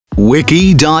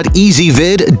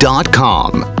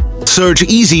wiki.ezvid.com. Search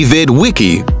EasyVid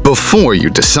Wiki before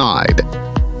you decide.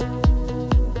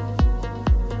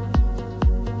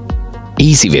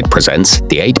 EasyVid presents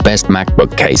the 8 best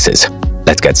MacBook cases.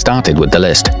 Let's get started with the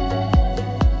list.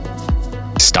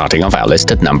 Starting off our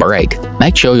list at number 8,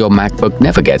 make sure your MacBook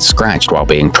never gets scratched while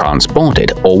being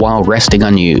transported or while resting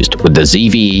unused with the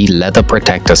ZVE Leather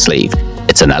Protector Sleeve.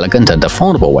 It's an elegant and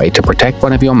affordable way to protect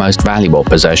one of your most valuable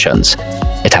possessions.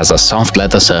 It has a soft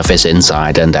leather surface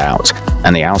inside and out,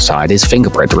 and the outside is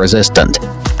fingerprint resistant.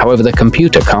 However, the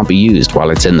computer can't be used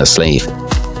while it's in the sleeve.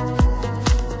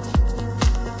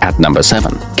 At number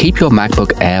 7, keep your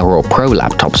MacBook Air or Pro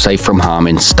laptop safe from harm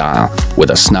in style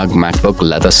with a Snugg MacBook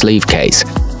leather sleeve case.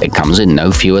 It comes in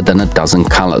no fewer than a dozen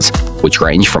colors, which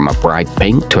range from a bright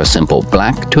pink to a simple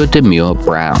black to a demure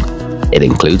brown. It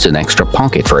includes an extra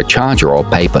pocket for a charger or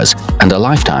papers and a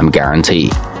lifetime guarantee,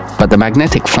 but the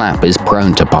magnetic flap is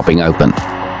prone to popping open.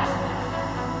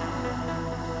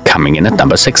 Coming in at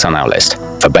number 6 on our list,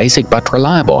 for basic but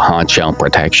reliable hardshell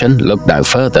protection, look no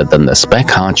further than the Speck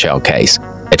hardshell case.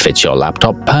 It fits your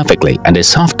laptop perfectly and is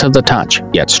soft to the touch,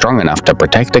 yet strong enough to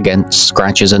protect against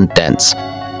scratches and dents.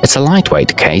 It's a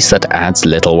lightweight case that adds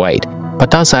little weight,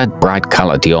 but does add bright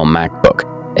color to your MacBook.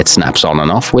 It snaps on and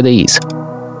off with ease.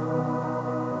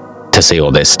 To see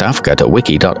all this stuff, go to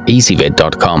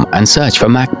wiki.ezvid.com and search for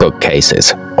MacBook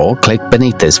cases, or click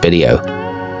beneath this video.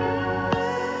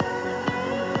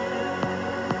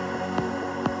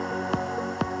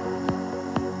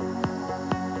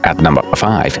 At number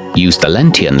 5, use the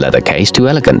Lention leather case to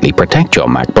elegantly protect your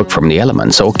MacBook from the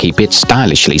elements or keep it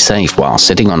stylishly safe while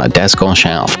sitting on a desk or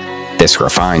shelf. This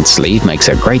refined sleeve makes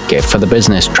a great gift for the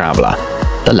business traveler.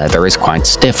 The leather is quite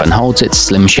stiff and holds its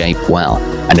slim shape well,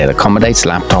 and it accommodates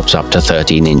laptops up to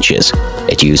 13 inches.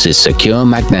 It uses secure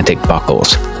magnetic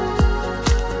buckles.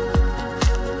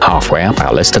 Halfway up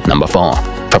our list at number 4.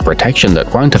 For protection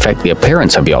that won't affect the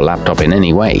appearance of your laptop in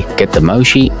any way, get the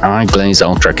Moshi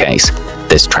IGlazeUltra case.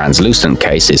 This translucent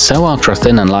case is so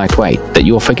ultra-thin and lightweight that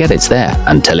you'll forget it's there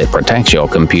until it protects your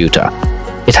computer.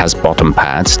 It has bottom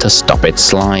pads to stop it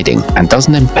sliding and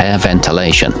doesn't impair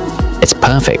ventilation. It's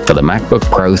perfect for the MacBook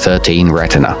Pro 13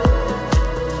 Retina.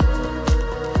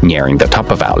 Nearing the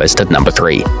top of our list at number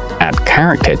 3, add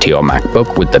character to your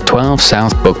MacBook with the 12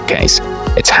 South bookcase.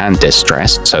 It's hand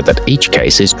distressed so that each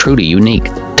case is truly unique,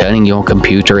 turning your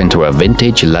computer into a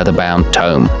vintage leather-bound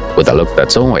tome with a look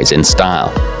that's always in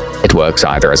style. It works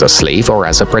either as a sleeve or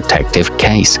as a protective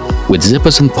case, with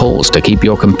zippers and pulls to keep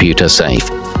your computer safe.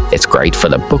 It's great for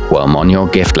the bookworm on your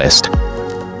gift list.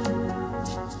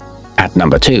 At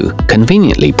number 2,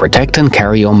 conveniently protect and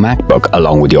carry your MacBook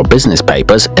along with your business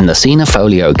papers in the Sena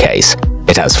Folio case.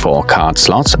 It has 4 card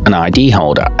slots, an ID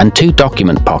holder, and 2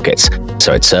 document pockets,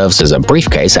 so it serves as a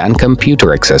briefcase and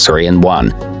computer accessory in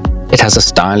one. It has a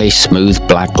stylish, smooth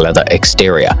black leather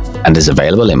exterior and is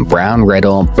available in brown, red,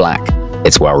 or black.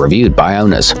 It's well reviewed by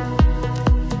owners.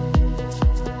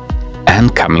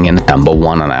 And coming in at number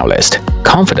 1 on our list,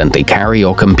 confidently carry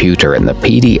your computer in the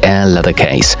PDair leather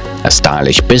case, a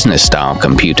stylish business-style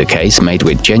computer case made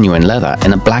with genuine leather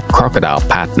in a black crocodile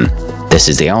pattern. This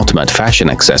is the ultimate fashion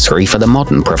accessory for the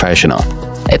modern professional.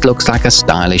 It looks like a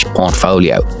stylish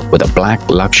portfolio with a black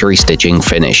luxury stitching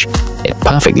finish. It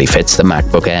perfectly fits the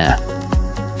MacBook Air.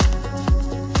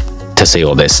 To see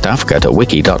all this stuff, go to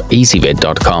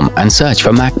wiki.ezvid.com and search for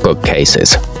MacBook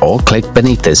cases, or click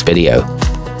beneath this video.